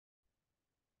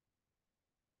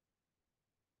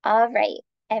All right,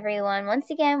 everyone. Once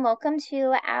again, welcome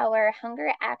to our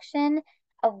Hunger Action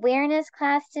Awareness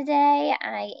class today.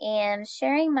 I am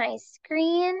sharing my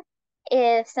screen.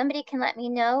 If somebody can let me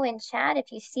know in chat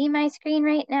if you see my screen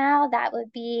right now, that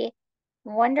would be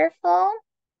wonderful.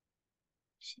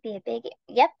 Should be a big,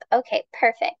 yep. Okay,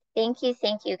 perfect. Thank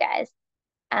you guys.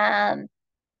 Um,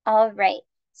 all right.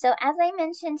 So as I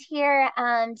mentioned here,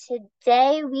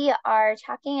 today we are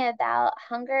talking about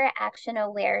hunger action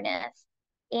awareness.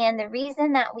 And the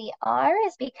reason that we are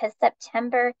is because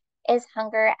September is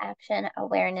Hunger Action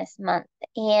Awareness Month.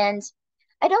 And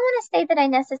I don't want to say that I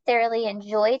necessarily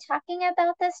enjoy talking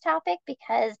about this topic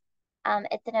because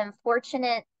it's an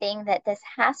unfortunate thing that this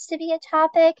has to be a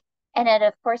topic. And it,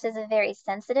 of course, is a very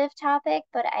sensitive topic.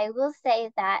 But I will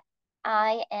say that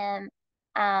I am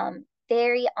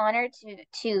very honored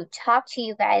to talk to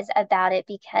you guys about it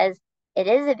because it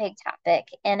is a big topic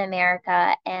in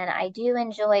America, and I do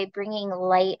enjoy bringing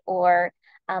light or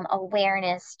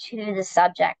awareness to the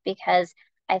subject because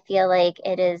I feel like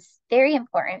it is very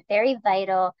important, very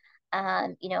vital.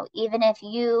 Even if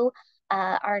you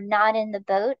are not in the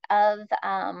boat of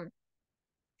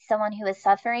someone who is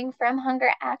suffering from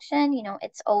hunger action,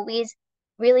 it's always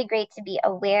really great to be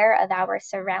aware of our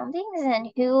surroundings and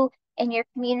who in your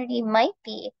community might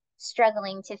be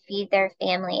struggling to feed their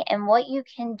family and what you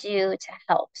can do to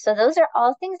help. So those are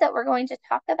all things that we're going to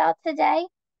talk about today.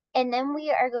 And then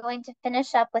we are going to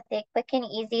finish up with a quick and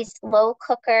easy slow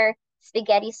cooker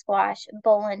spaghetti squash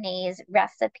bolognese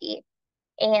recipe.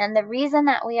 And the reason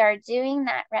that we are doing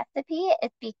that recipe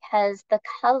is because the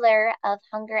color of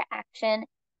Hunger Action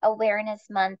Awareness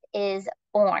Month is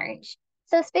orange.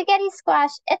 So spaghetti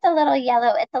squash, it's a little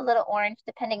yellow, it's a little orange,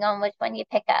 depending on which one you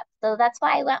pick up. So that's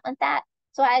why I went with that.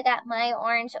 So I got my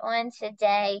orange on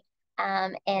today.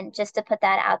 And just to put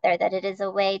that out there, that it is a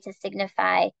way to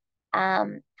signify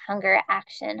hunger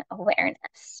action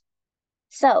awareness.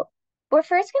 So we're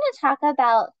first going to talk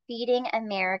about Feeding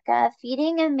America.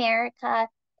 Feeding America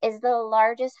is the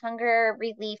largest hunger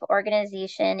relief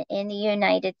organization in the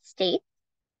United States.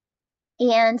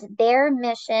 And their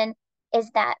mission is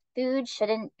that food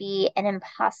shouldn't be an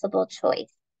impossible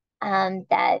choice.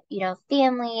 That,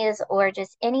 families or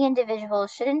just any individual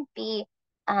shouldn't be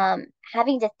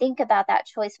having to think about that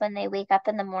choice when they wake up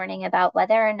in the morning about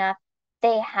whether or not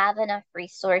they have enough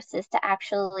resources to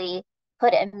actually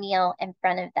put a meal in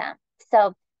front of them.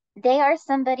 So they are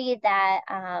somebody that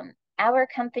our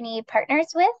company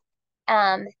partners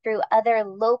with through other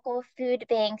local food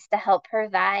banks to help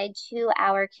provide to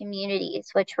our communities,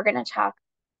 which we're going to talk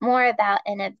more about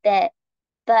in a bit.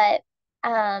 But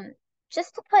um,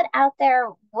 just to put out there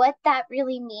what that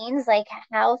really means, like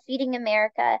how Feeding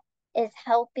America is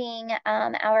helping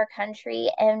our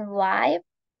country and why.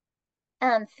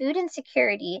 Food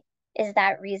insecurity is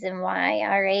that reason why,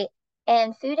 all right?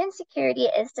 And food insecurity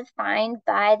is defined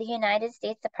by the United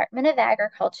States Department of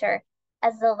Agriculture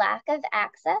as the lack of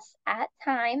access at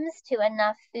times to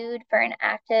enough food for an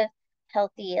active,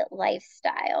 healthy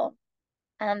lifestyle.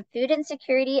 Food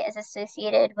insecurity is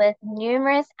associated with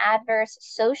numerous adverse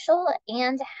social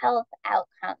and health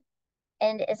outcomes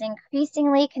and is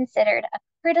increasingly considered a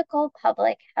critical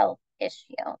public health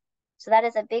issue. So that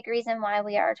is a big reason why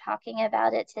we are talking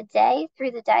about it today through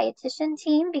the dietitian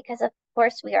team, because of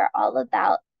course we are all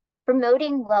about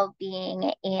promoting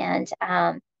well-being. And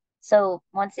so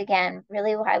once again,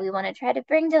 really why we want to try to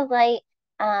bring to light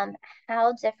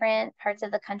how different parts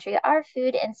of the country are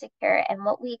food insecure and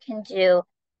what we can do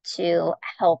to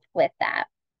help with that.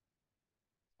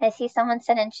 I see someone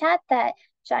said in chat that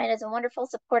China is a wonderful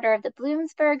supporter of the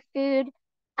Bloomsburg food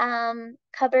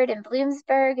cupboard in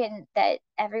Bloomsburg and that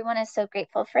everyone is so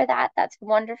grateful for that. That's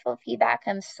wonderful feedback.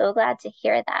 I'm so glad to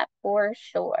hear that for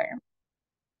sure.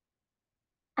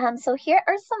 So here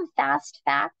are some fast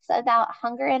facts about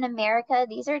hunger in America.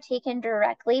 These are taken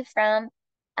directly from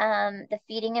the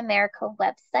Feeding America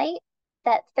website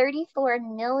that 34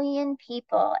 million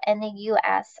people in the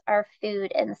US are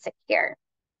food insecure.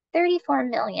 34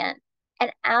 million.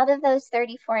 And out of those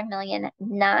 34 million,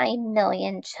 9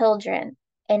 million children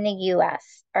in the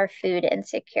US are food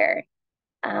insecure.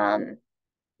 Um,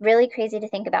 Really crazy to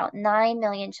think about. 9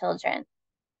 million children.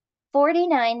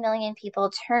 49 million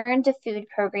people turned to food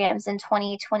programs in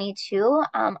 2022.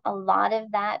 A lot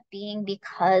of that being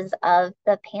because of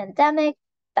the pandemic,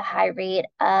 the high rate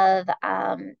of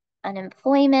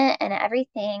unemployment, and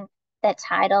everything that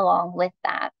tied along with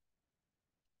that.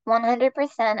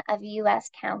 100% of US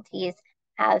counties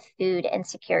have food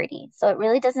insecurity. So it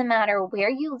really doesn't matter where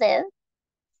you live,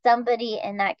 somebody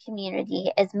in that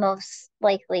community is most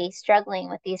likely struggling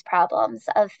with these problems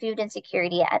of food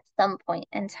insecurity at some point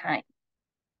in time.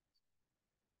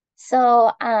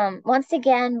 So, once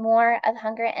again, more of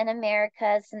Hunger in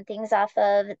America, some things off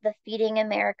of the Feeding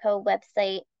America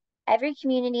website. Every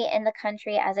community in the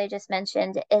country, as I just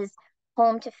mentioned, is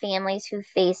home to families who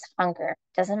face hunger.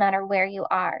 Doesn't matter where you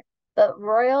are. But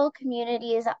rural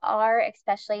communities are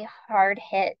especially hard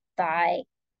hit by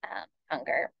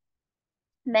hunger.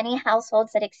 Many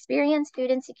households that experience food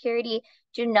insecurity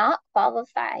do not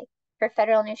qualify for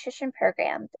federal nutrition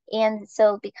programs. And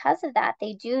so, because of that,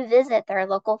 they do visit their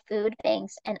local food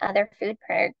banks and other food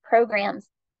programs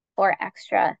for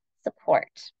extra support.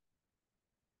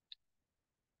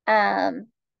 Um,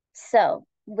 so,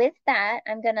 with that,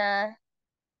 I'm gonna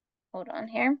hold on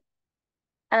here.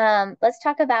 Let's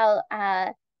talk about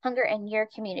hunger in your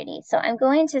community. So I'm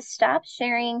going to stop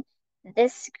sharing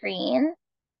this screen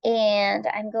and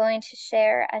I'm going to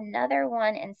share another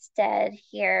one instead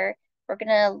here. We're going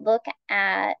to look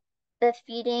at the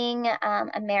Feeding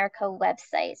America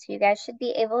website. So you guys should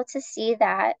be able to see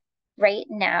that right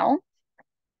now.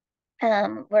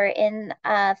 We're in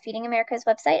Feeding America's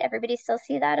website. Everybody still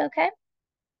see that okay?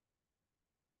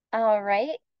 All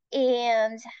right.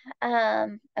 And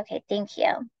okay, thank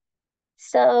you.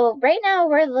 So right now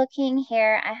we're looking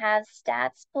here. I have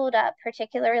stats pulled up,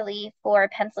 particularly for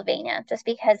Pennsylvania, just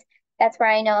because that's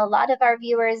where I know a lot of our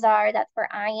viewers are. That's where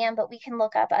I am, but we can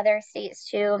look up other states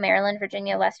too, Maryland,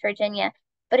 Virginia, West Virginia.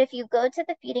 But if you go to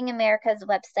the Feeding America's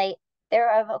website, there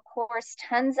are, of course,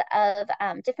 tons of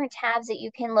different tabs that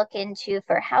you can look into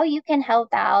for how you can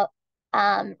help out,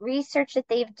 research that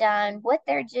they've done, what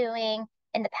they're doing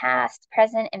in the past,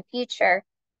 present, and future.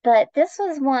 But this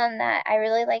was one that I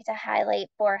really like to highlight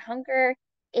for hunger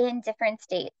in different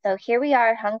states. So here we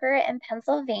are, hunger in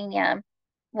Pennsylvania,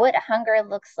 what hunger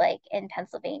looks like in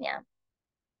Pennsylvania.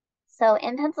 So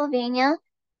in Pennsylvania,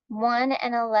 1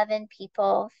 in 11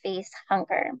 people face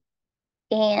hunger.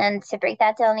 And to break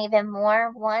that down even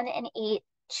more, 1 in 8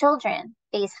 children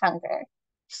face hunger.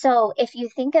 So if you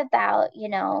think about,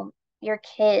 your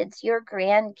kids, your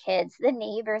grandkids, the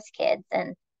neighbors' kids,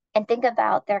 and think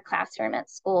about their classroom at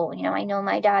school. I know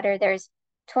my daughter, there's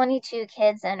 22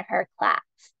 kids in her class.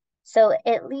 So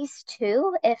at least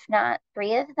two, if not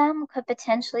three of them, could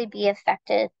potentially be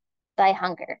affected by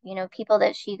hunger, people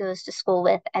that she goes to school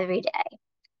with every day.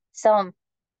 So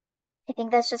I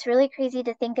think that's just really crazy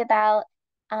to think about,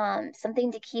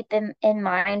 something to keep in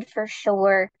mind for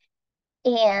sure.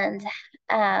 And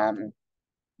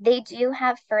they do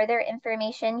have further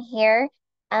information here,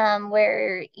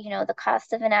 where, the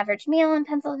cost of an average meal in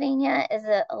Pennsylvania is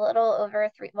a little over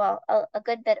a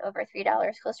good bit over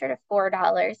 $3, closer to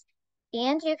 $4.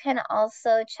 And you can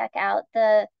also check out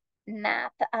the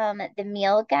map, the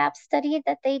meal gap study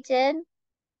that they did.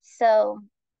 So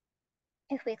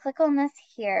if we click on this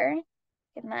here,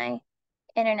 give my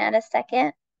internet a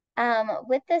second.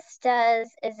 What this does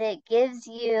is it gives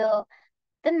you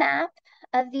the map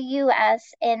of the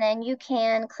US and then you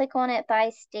can click on it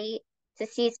by state to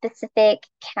see specific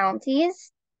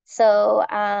counties. So,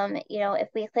 if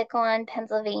we click on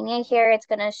Pennsylvania here, it's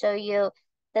going to show you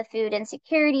the food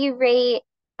insecurity rate,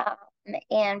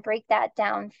 and break that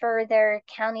down further.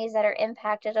 Counties that are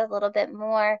impacted a little bit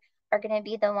more are going to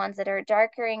be the ones that are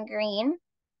darker in green.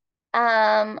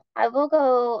 I will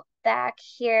go back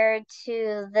here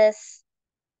to this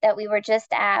that we were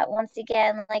just at. Once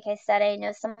again, like I said, I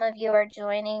know some of you are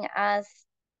joining us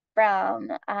from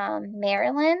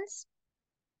Maryland.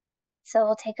 So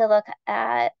we'll take a look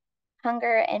at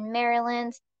hunger in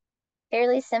Maryland.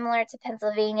 Fairly similar to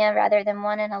Pennsylvania, rather than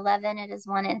 1 in 11, it is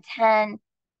 1 in 10,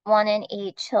 1 in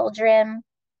 8 children.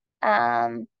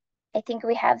 I think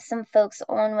we have some folks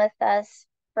on with us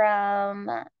from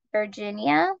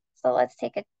Virginia. So let's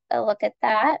take a look at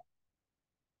that.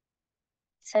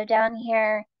 So down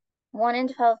here, 1 in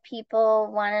 12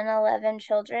 people, 1 in 11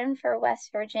 children for West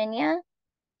Virginia.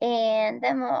 And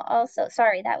then we'll also,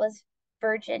 sorry, that was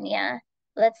Virginia.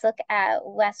 Let's look at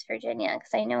West Virginia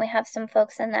because I know we have some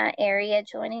folks in that area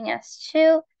joining us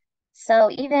too.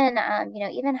 So even,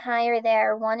 even higher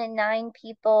there, 1 in 9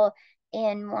 people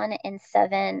and 1 in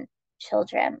 7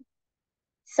 children.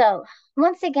 So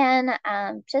once again,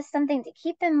 just something to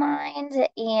keep in mind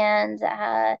and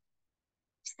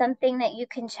something that you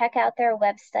can check out their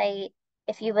website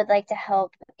if you would like to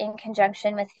help in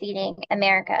conjunction with Feeding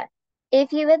America.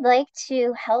 If you would like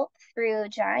to help through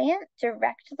Giant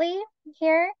directly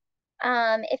here,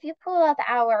 if you pull up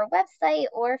our website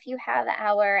or if you have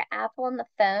our app on the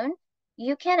phone,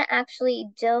 you can actually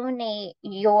donate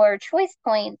your choice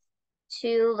points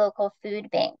to local food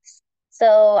banks.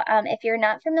 So if you're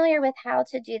not familiar with how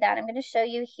to do that, I'm going to show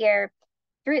you here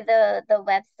through the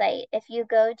website. If you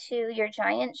go to your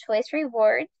Giant Choice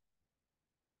Rewards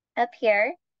up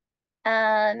here,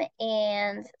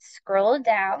 And scroll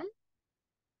down.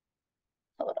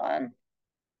 Hold on.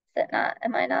 Is it not,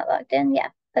 am I not logged in? Yeah.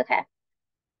 Okay.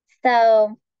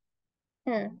 So,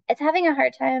 it's having a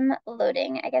hard time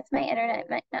loading. I guess my internet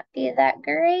might not be that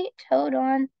great. Hold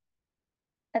on.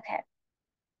 Okay.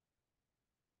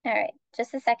 All right.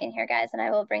 Just a second here, guys, and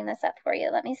I will bring this up for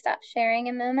you. Let me stop sharing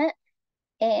a moment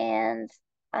and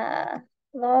uh,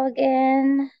 log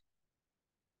in.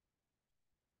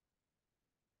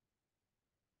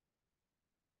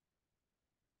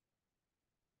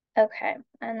 Okay.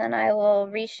 And then I will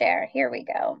reshare. Here we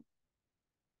go.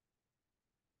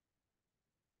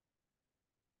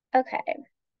 Okay.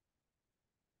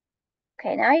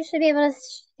 Okay, now you should be able to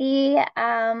see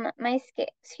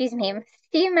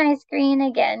see my screen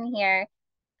again here.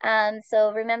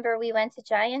 So remember we went to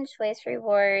Giant Choice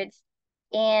Rewards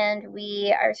and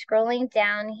we are scrolling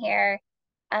down here.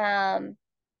 And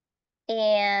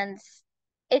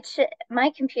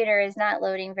my computer is not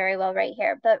loading very well right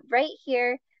here, but right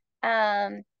here,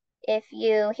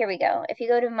 here we go. If you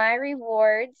go to my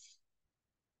rewards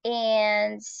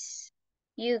and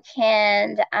you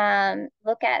can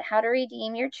look at how to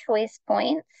redeem your choice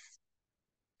points.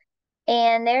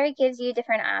 And there it gives you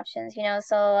different options,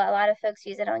 so a lot of folks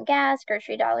use it on gas,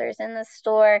 grocery dollars in the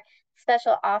store,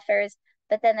 special offers.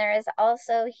 But then there is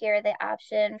also here the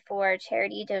option for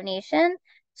charity donation.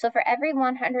 So for every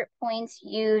 100 points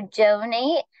you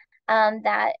donate,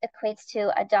 that equates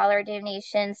to a dollar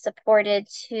donation supported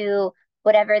to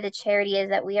whatever the charity is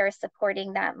that we are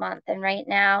supporting that month. And right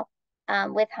now,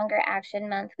 with Hunger Action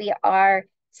Month, we are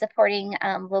supporting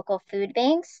local food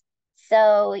banks.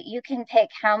 So you can pick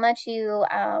how much you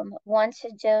want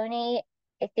to donate.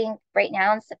 I think right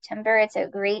now in September, it's a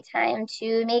great time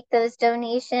to make those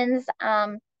donations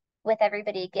with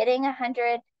everybody getting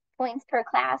 100 points per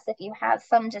class. If you have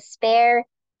some to spare,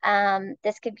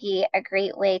 this could be a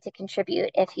great way to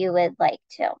contribute if you would like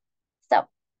to. So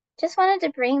just wanted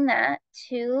to bring that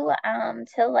to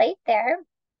light there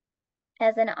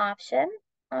as an option.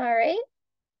 All right.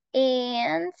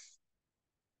 And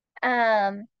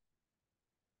um,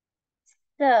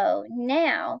 so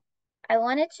now I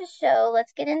wanted to show,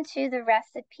 let's get into the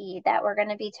recipe that we're going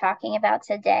to be talking about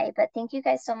today. But thank you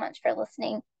guys so much for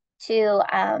listening to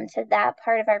that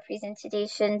part of our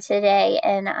presentation today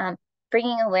and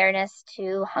bringing awareness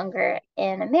to hunger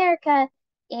in America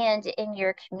and in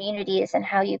your communities and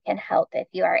how you can help if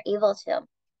you are able to.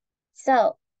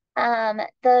 So,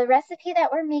 the recipe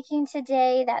that we're making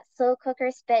today, that slow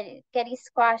cooker spaghetti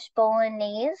squash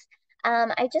bolognese,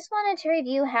 I just wanted to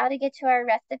review how to get to our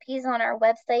recipes on our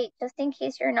website, just in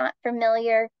case you're not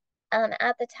familiar.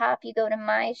 At the top, you go to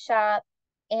My Shop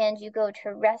and you go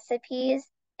to Recipes,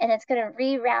 and it's going to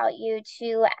reroute you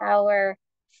to our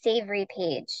savory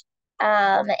page.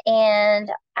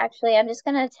 And actually, I'm just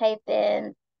going to type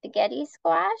in spaghetti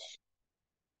squash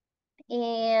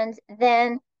and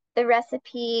then the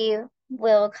recipe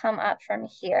will come up from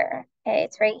here. Okay,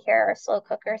 it's right here, our slow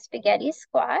cooker spaghetti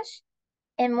squash.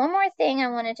 And one more thing I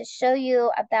wanted to show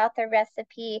you about the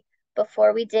recipe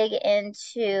before we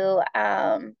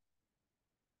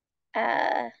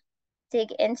uh,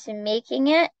 dig into making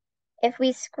it. If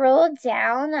we scroll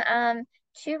down,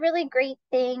 two really great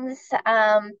things.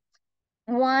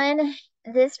 One,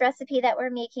 this recipe that we're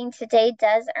making today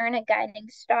does earn a guiding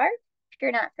star. If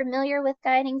you're not familiar with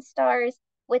guiding stars,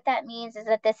 what that means is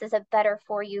that this is a better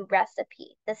for you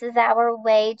recipe. This is our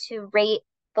way to rate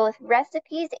both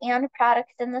recipes and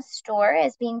products in the store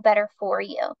as being better for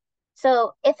you.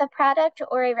 So if a product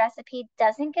or a recipe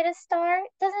doesn't get a star,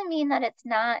 it doesn't mean that it's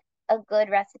not a good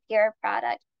recipe or a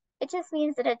product. It just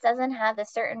means that it doesn't have the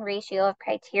certain ratio of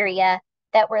criteria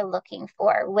that we're looking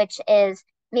for, which is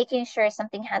making sure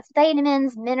something has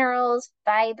vitamins, minerals,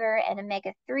 fiber, and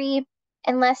omega-3,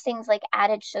 and less things like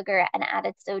added sugar and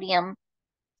added sodium,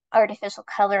 artificial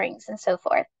colorings, and so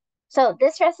forth. So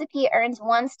this recipe earns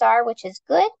 1 star, which is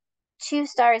good. 2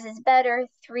 stars is better.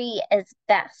 3 is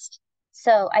best.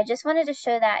 So I just wanted to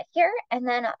show that here. And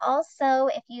then also,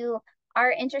 if you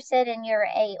are interested and you're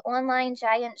a online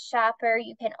Giant shopper,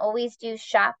 you can always do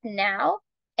shop now,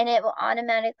 and it will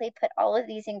automatically put all of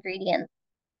these ingredients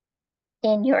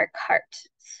in your cart.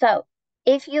 So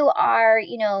if you are,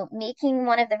 making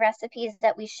one of the recipes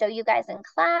that we show you guys in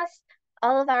class,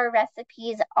 all of our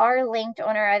recipes are linked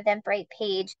on our Eventbrite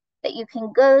page that you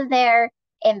can go there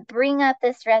and bring up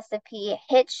this recipe,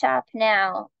 hit shop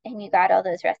now, and you got all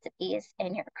those recipes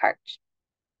in your cart.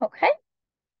 Okay?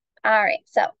 All right,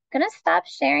 so I'm gonna stop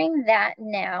sharing that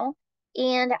now.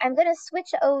 And I'm gonna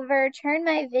switch over, turn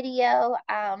my video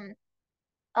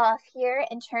off here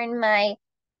and turn my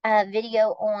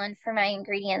video on for my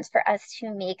ingredients for us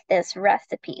to make this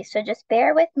recipe. So just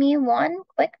bear with me one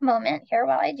quick moment here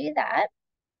while I do that.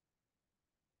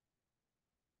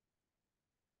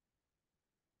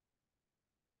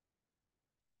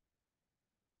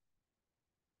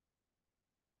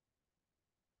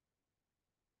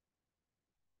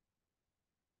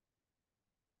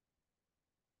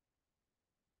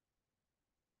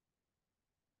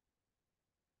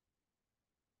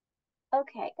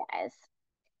 Okay, guys.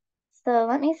 So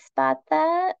let me spot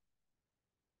that.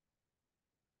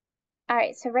 All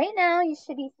right, so right now you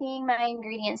should be seeing my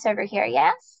ingredients over here.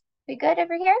 Yes? We good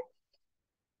over here?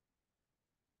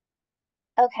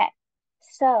 Okay,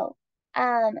 so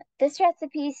this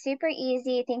recipe is super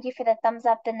easy. Thank you for the thumbs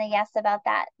up and the yes about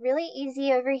that. Really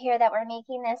easy over here that we're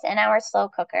making this in our slow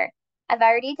cooker. I've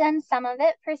already done some of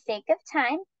it for sake of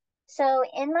time. So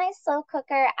in my slow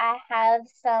cooker, I have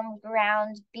some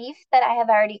ground beef that I have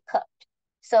already cooked.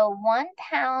 So 1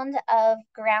 pound of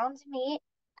ground meat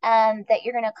that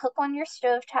you're gonna cook on your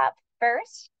stovetop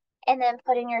first and then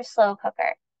put in your slow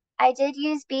cooker. I did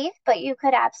use beef, but you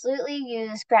could absolutely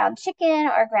use ground chicken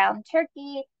or ground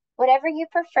turkey, whatever you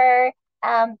prefer.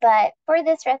 But for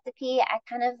this recipe, I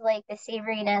kind of like the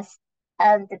savoriness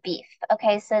of the beef.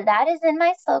 Okay, so that is in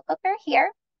my slow cooker here.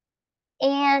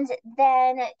 And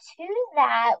then to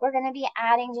that, we're going to be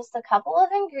adding just a couple of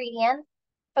ingredients.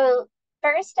 So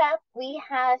first up, we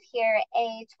have here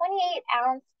a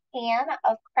 28-ounce can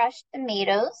of crushed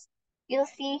tomatoes. You'll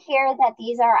see here that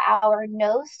these are our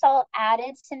no salt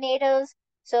added tomatoes.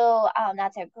 So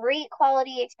that's a great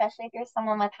quality, especially if you're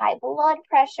someone with high blood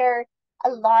pressure. A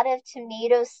lot of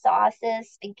tomato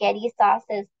sauces, spaghetti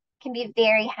sauces can be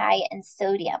very high in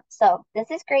sodium. So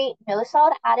this is great, no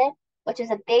salt added, which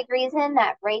is a big reason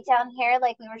that right down here,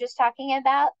 like we were just talking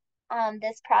about,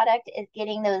 this product is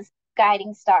getting those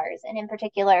guiding stars, and in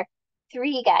particular,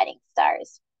 3 guiding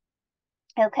stars.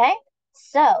 Okay,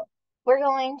 so we're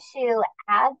going to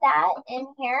add that in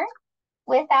here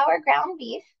with our ground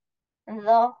beef,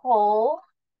 the whole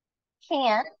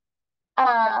can.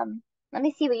 Let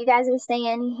me see what you guys are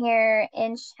saying here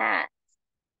in chat.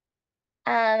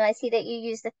 I see that you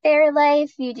use the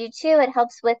Fairlife. You do too. It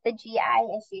helps with the GI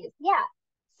issues. Yeah.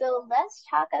 So let's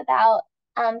talk about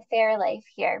Fairlife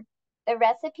here. The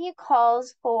recipe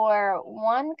calls for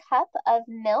 1 cup of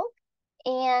milk,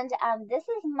 and this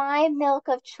is my milk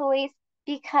of choice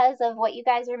because of what you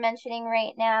guys are mentioning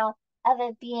right now of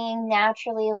it being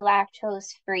naturally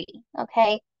lactose free.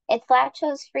 Okay. It's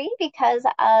lactose free because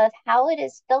of how it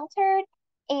is filtered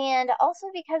and also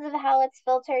because of how it's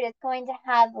filtered, it's going to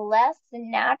have less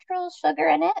natural sugar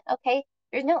in it. Okay.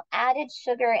 There's no added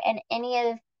sugar in any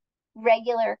of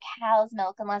regular cow's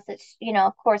milk unless it's,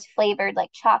 of course, flavored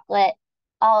like chocolate,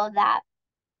 all of that.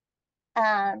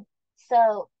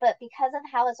 But because of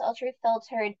how it's ultra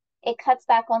filtered, it cuts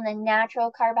back on the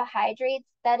natural carbohydrates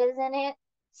that is in it.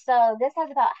 So this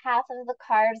has about half of the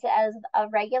carbs as a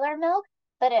regular milk,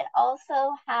 but it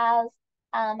also has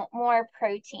more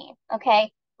protein. Okay.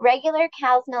 Regular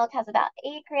cow's milk has about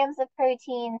 8 grams of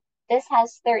protein. This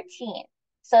has 13.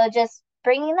 So just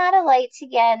bringing that a light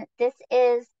again, this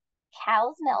is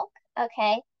cow's milk.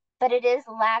 Okay. But it is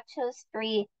lactose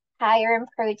free, higher in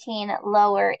protein,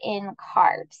 lower in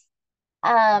carbs.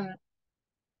 Um,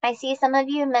 I see some of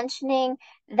you mentioning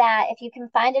that if you can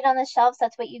find it on the shelves,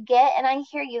 that's what you get. And I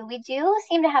hear you. We do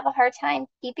seem to have a hard time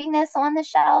keeping this on the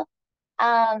shelf.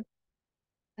 Um,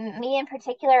 Me in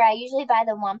particular, I usually buy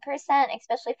the 1%,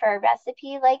 especially for a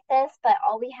recipe like this, but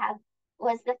all we had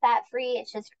was the fat free.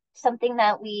 It's just something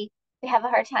that we have a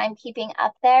hard time keeping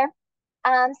up there.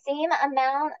 Same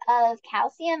amount of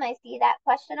calcium. I see that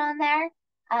question on there.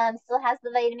 Still has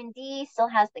the vitamin D, still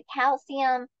has the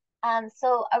calcium.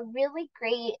 So a really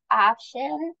great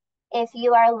option if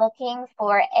you are looking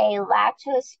for a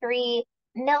lactose-free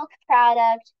milk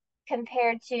product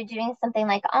compared to doing something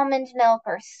like almond milk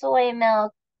or soy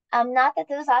milk. Not that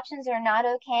those options are not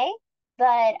okay,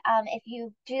 but if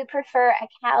you do prefer a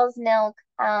cow's milk,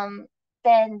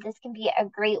 then this can be a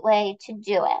great way to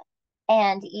do it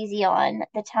and easy on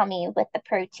the tummy with the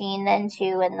protein then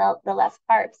too and the less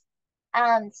carbs.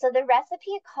 So the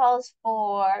recipe calls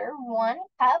for 1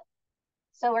 cup.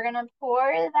 So we're gonna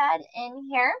pour that in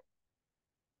here.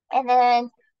 And then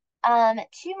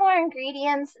 2 more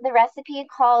ingredients. The recipe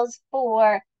calls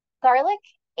for garlic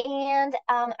and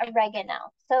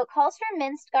oregano. So it calls for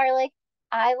minced garlic.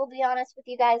 I will be honest with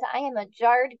you guys, I am a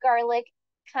jarred garlic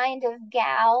kind of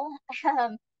gal.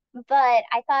 But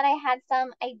I thought I had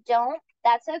some. I don't.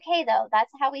 That's okay though.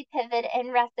 That's how we pivot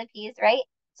in recipes, right?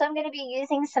 So I'm going to be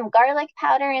using some garlic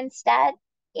powder instead.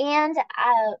 And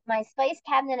my spice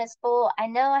cabinet is full. I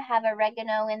know I have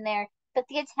oregano in there, but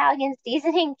the Italian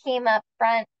seasoning came up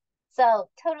front. So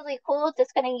totally cool.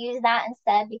 Just going to use that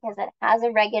instead because it has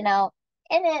oregano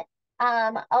in it,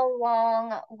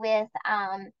 along with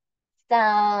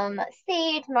some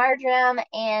sage, marjoram,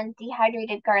 and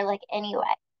dehydrated garlic anyway.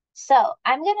 So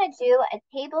I'm going to do a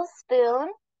tablespoon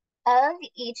of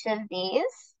each of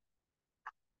these.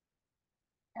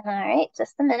 All right,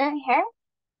 just a minute here.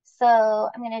 So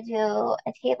I'm going to do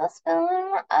a tablespoon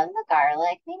of the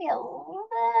garlic, maybe a little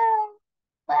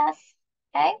bit less,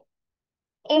 okay?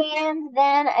 And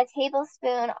then a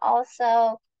tablespoon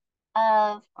also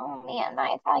of, oh man,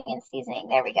 my Italian seasoning.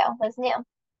 There we go, was new.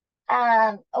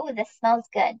 Oh, this smells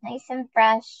good, nice and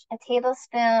fresh. A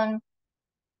tablespoon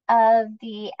of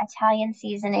the Italian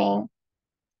seasoning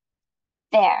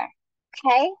there,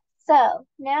 okay? So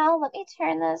now let me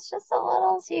turn this just a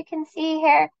little so you can see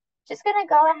here. Just gonna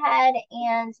go ahead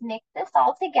and mix this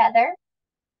all together.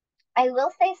 I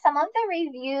will say some of the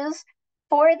reviews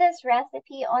for this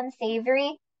recipe on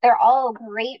savory, they're all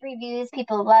great reviews.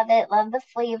 People love it, love the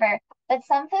flavor. But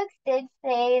some folks did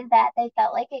say that they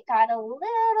felt like it got a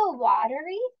little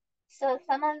watery. So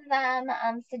some of them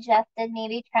suggested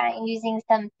maybe trying using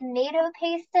some tomato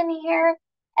paste in here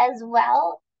as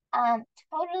well.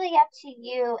 Totally up to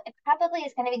you. It probably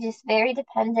is going to be just very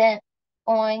dependent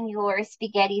on your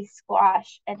spaghetti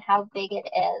squash and how big it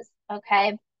is.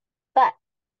 Okay. But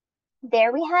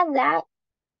there we have that.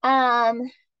 Um,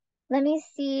 Let me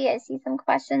see. I see some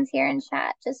questions here in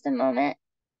chat. Just a moment.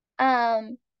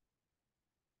 Um,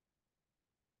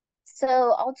 so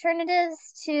alternatives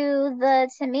to the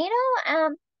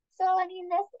tomato. So I mean,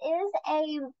 this is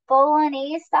a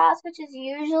Bolognese sauce, which is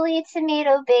usually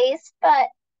tomato based, but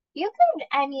you could,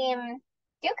 I mean,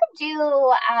 you could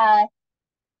do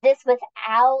this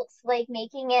without like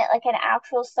making it like an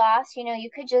actual sauce. You know, you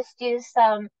could just do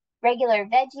some regular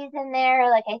veggies in there.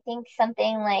 Like I think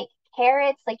something like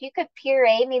carrots, like you could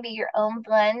puree maybe your own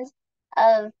blend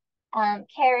of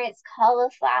carrots,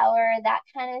 cauliflower, that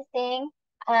kind of thing.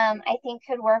 I think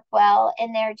could work well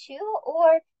in there too.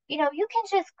 Or, you know, you can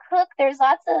just cook. There's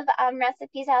lots of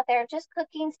recipes out there of just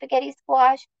cooking spaghetti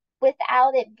squash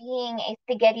without it being a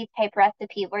spaghetti type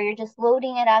recipe where you're just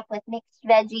loading it up with mixed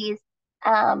veggies,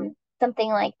 something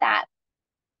like that.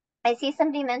 I see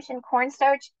somebody mention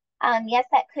cornstarch. Yes,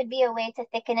 that could be a way to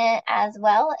thicken it as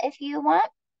well if you want.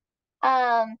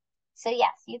 Um, so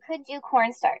yes, you could do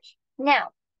cornstarch. Now,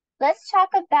 let's talk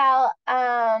about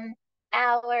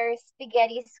our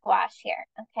spaghetti squash here.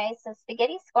 Okay, so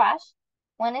spaghetti squash,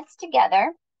 when it's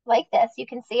together like this, you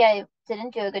can see I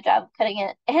didn't do a good job cutting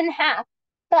it in half.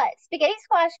 But spaghetti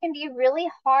squash can be really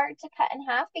hard to cut in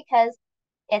half because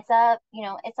it's a, you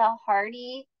know, it's a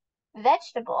hardy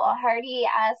vegetable, a hardy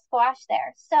squash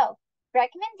there. So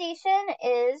recommendation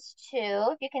is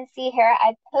to, if you can see here,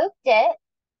 I poked it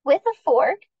with a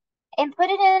fork and put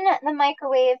it in the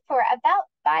microwave for about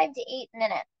 5 to 8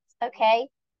 minutes. Okay.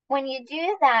 When you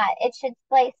do that, it should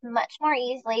slice much more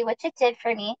easily, which it did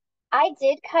for me. I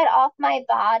did cut off my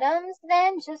bottoms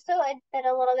then just so it fit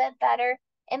a little bit better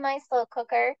in my slow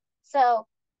cooker. So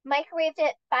microwaved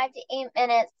it 5 to 8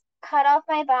 minutes, cut off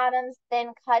my bottoms,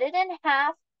 then cut it in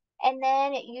half, and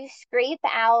then you scrape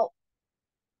out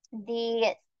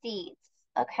the seeds.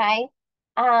 Okay.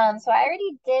 So I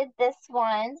already did this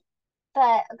one,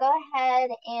 but go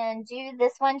ahead and do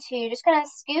this one too. You're just gonna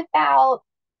scoop out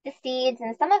the seeds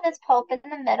and some of this pulp in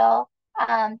the middle.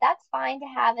 That's fine to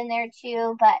have in there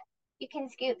too, but you can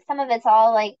scoop some of it's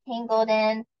all like tangled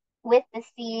in with the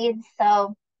seeds.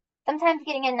 So sometimes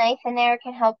getting a knife in there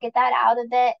can help get that out of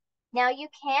it. Now you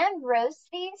can roast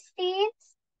these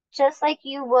seeds just like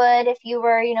you would if you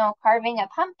were, you know, carving a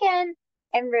pumpkin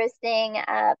and roasting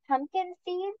pumpkin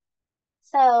seeds.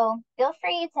 So feel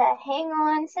free to hang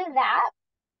on to that,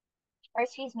 or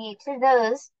excuse me, to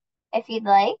those if you'd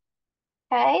like.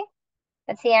 Okay.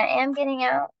 But see, I am getting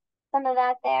out some of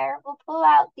that there. We'll pull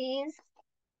out these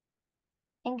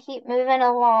and keep moving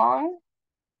along.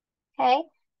 Okay.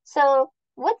 So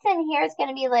what's in here is going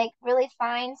to be like really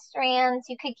fine strands.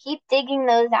 You could keep digging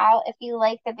those out if you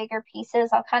like the bigger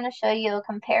pieces. I'll kind of show you a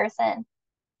comparison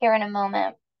here in a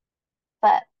moment.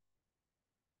 But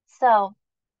so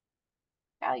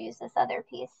I'll use this other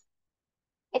piece.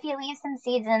 If you leave some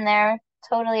seeds in there,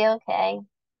 totally okay.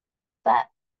 But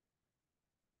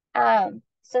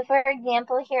so for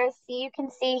example, here, see, you can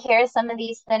see here some of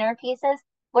these thinner pieces,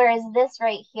 whereas this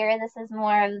right here, this is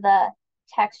more of the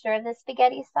texture of the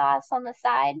spaghetti sauce on the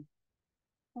side.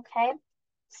 Okay,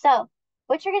 so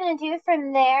what you're gonna do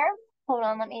from there, hold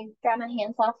on, let me grab my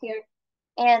hands off here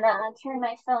and turn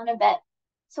my phone a bit.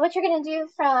 So what you're gonna do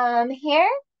from here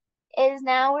is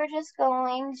now we're just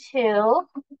going to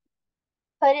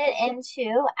put it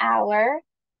into our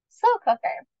slow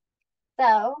cooker.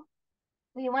 So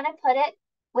we want to put it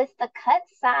with the cut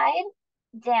side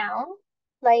down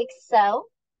like so.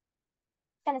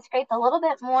 Gonna scrape a little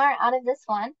bit more out of this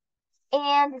one.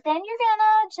 And then you're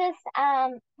gonna just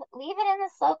leave it in the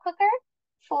slow cooker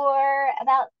for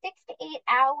about 6 to 8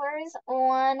 hours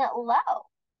on low.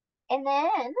 And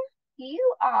then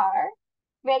you are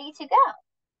ready to go.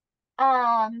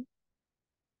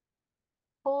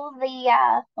 Pull the,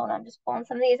 hold on, I'm just pulling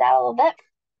some of these out a little bit.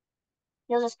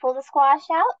 You'll just pull the squash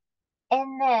out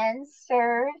and then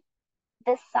serve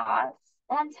the sauce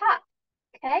on top.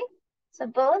 Okay, so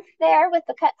both there with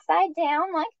the cut side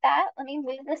down like that. Let me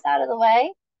move this out of the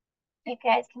way. You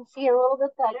guys can see a little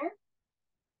bit better.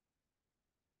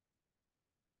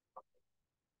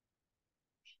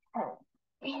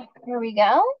 Here we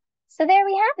go. So there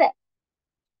we have it.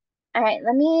 All right,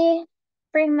 let me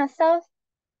bring myself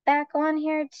back on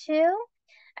here too.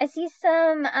 I see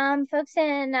some folks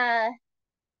in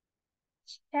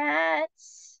chat.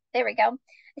 There we go.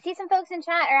 I see some folks in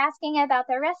chat are asking about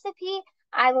the recipe.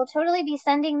 I will totally be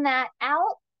sending that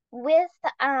out with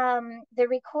the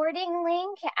recording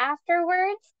link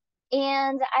afterwards.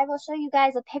 And I will show you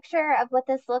guys a picture of what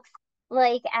this looks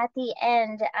like at the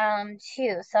end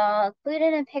too. So I'll include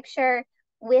in a picture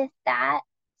with that.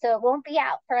 So it won't be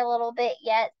out for a little bit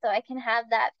yet, so I can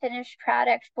have that finished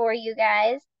product for you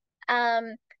guys.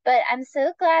 But I'm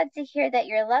so glad to hear that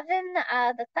you're loving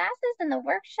the classes and the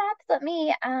workshops. Let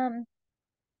me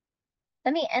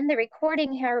end the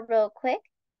recording here real quick.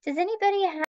 Does anybody have